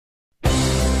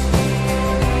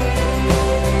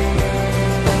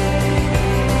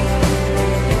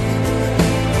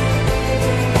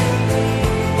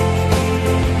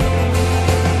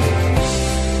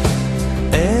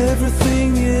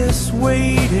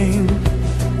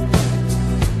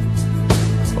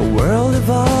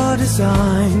our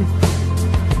design.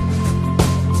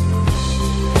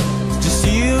 Just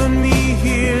you and me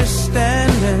here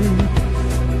standing,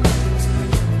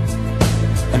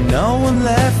 and no one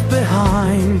left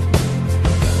behind.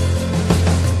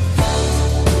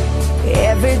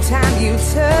 Every time you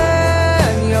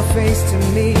turn your face to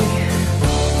me,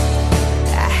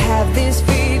 I have this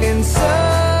feeling so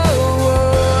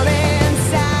warm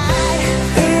inside.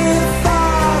 If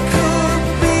I could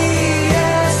be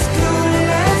as good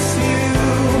as you,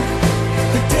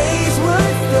 the days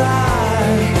would fly,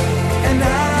 and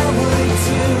I would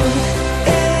too.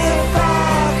 If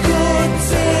I could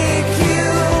take you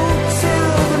to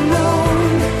the moon,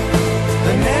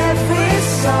 then every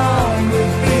song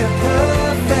would be a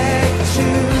perfect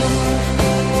tune.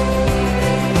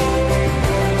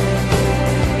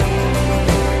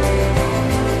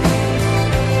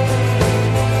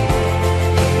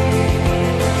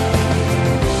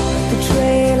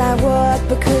 I walked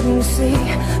but couldn't see.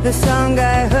 The song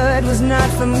I heard was not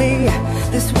for me.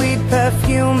 The sweet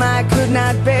perfume I could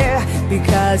not bear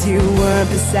because you weren't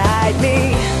beside me.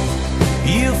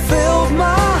 You filled my